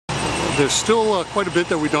There's still quite a bit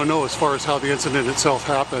that we don't know as far as how the incident itself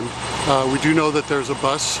happened. We do know that there's a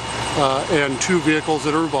bus and two vehicles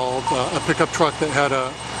that are involved, a pickup truck that had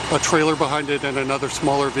a trailer behind it and another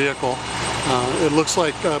smaller vehicle. It looks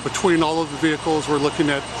like between all of the vehicles we're looking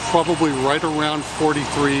at probably right around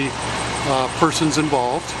 43 persons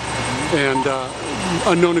involved, and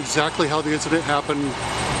unknown exactly how the incident happened,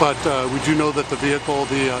 but we do know that the vehicle,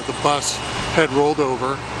 the bus, had rolled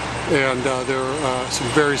over, and there are some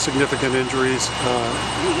very significant injuries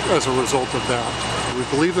as a result of that. We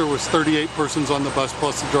believe there was 38 persons on the bus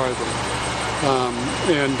plus the driver.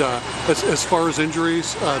 As far as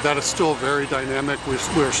injuries, that is still very dynamic.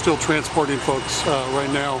 We're still transporting folks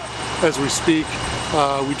right now as we speak.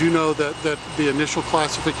 We do know that the initial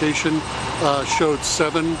classification showed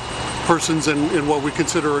 7 persons in what we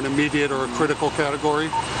consider an immediate or a critical category,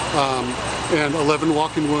 and 11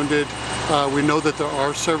 walking wounded. We know that there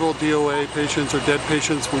are several DOA patients or dead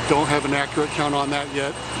patients. We don't have an accurate count on that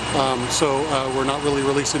yet, so we're not really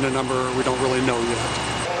releasing a number. We don't really know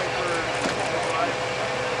yet.